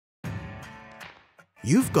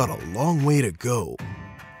You've got a long way to go,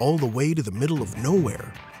 all the way to the middle of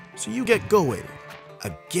nowhere, so you get going,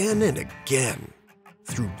 again and again,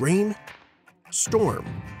 through rain, storm,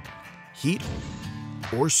 heat,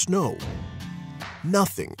 or snow.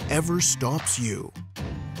 Nothing ever stops you.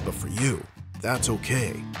 But for you, that's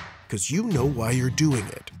okay, because you know why you're doing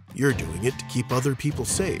it. You're doing it to keep other people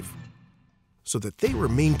safe, so that they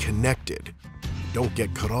remain connected, don't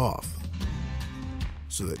get cut off,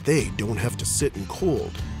 so that they don't have to sit in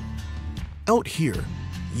cold. Out here,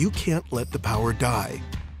 you can't let the power die,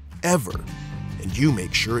 ever, and you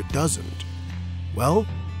make sure it doesn't. Well,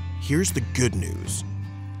 here's the good news.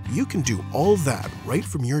 You can do all that right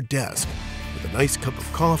from your desk with a nice cup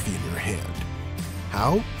of coffee in your hand.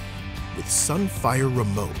 How? With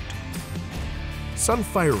Sunfire-Remote.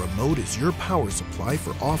 Sunfire-Remote is your power supply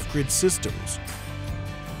for off-grid systems.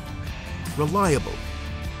 Reliable,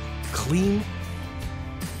 clean,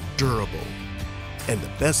 durable. And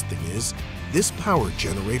the best thing is, this power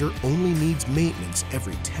generator only needs maintenance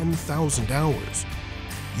every 10,000 hours.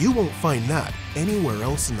 You won't find that anywhere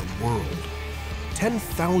else in the world.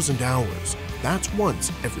 10,000 hours, that's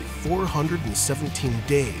once every 417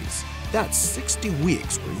 days. That's 60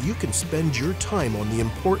 weeks where you can spend your time on the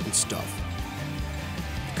important stuff.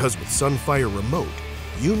 Because with Sunfire-Remote,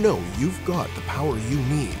 you know you've got the power you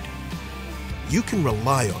need. You can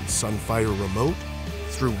rely on Sunfire-Remote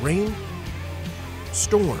through rain,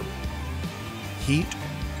 storm, heat,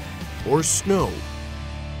 or snow.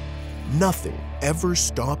 Nothing ever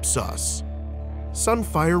stops us.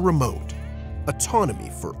 Sunfire-Remote. Autonomy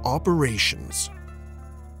for operations.